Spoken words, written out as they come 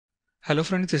Hello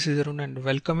friends, this is Arun and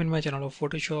welcome in my channel of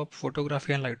Photoshop,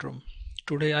 Photography and Lightroom.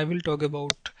 Today I will talk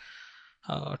about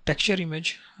texture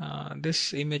image.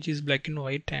 This image is black and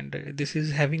white and this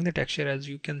is having the texture as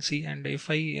you can see, and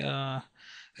if I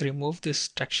remove this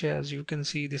texture, as you can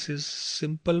see, this is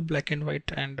simple black and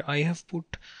white and I have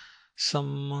put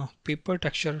some paper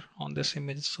texture on this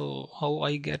image. So how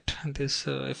I get this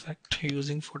effect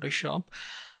using Photoshop,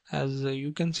 as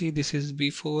you can see, this is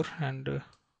before and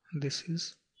this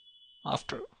is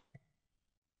after.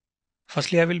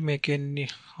 Firstly, I will make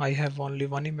I have only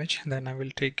one image, then I will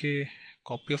take a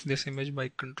copy of this image by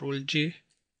Control J.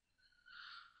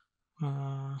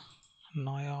 Now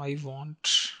I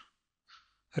want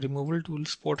removal tool,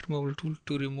 spot removal tool,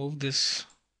 to remove this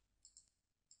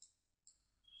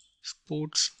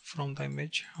spots from the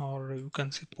image, or you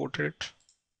can say portrait.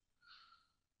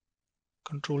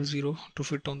 Control 0 to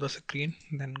fit on the screen,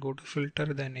 then go to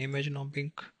filter, then image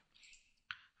knobbing,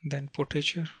 then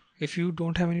portraiture. If you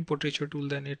don't have any portraiture tool,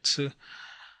 then it's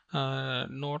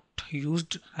not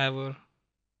used ever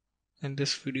in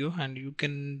this video, and you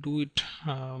can do it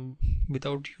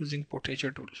without using portraiture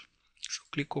tool. So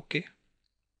click OK.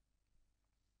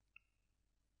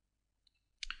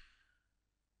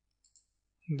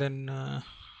 Then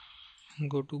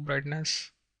go to brightness,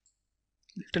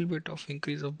 little bit of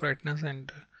increase of brightness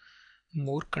and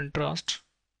more contrast.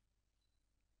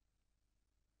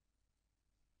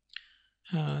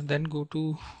 Then go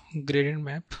to gradient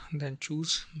map, then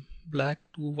choose black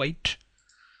to white.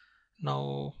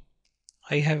 Now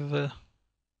I have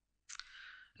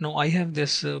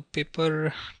this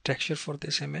paper texture for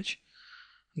this image.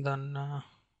 Then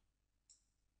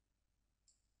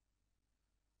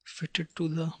fit it to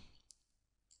the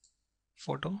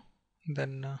photo,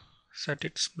 then set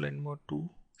its blend mode to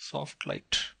soft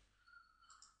light,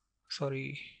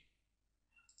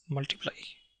 multiply.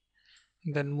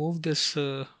 Then move this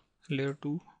layer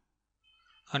to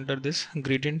under this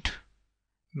gradient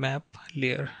map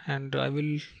layer, and I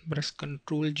will press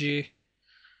Ctrl J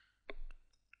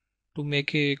to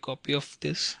make a copy of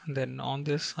this. Then on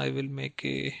this I will make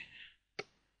a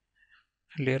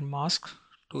layer mask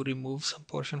to remove some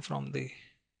portion from the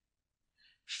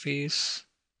face.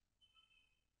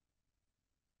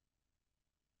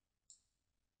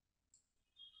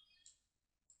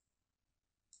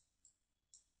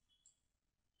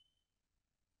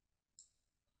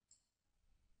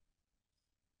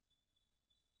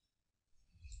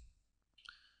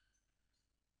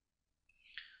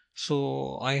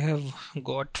 So I have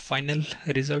got final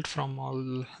result from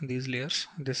all these layers.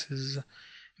 This is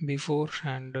before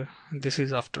and this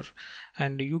is after,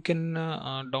 and you can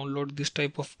download this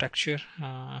type of texture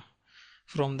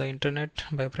from the internet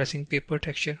by pressing paper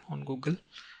texture on Google,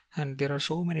 and there are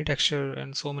so many texture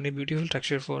and so many beautiful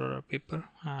texture for paper,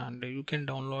 and you can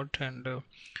download and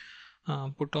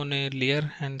put on a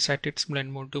layer and set its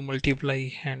blend mode to multiply,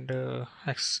 and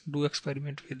do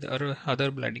experiment with other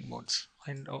blending modes.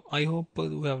 And I hope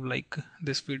you have liked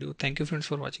this video. Thank you friends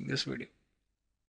for watching this video.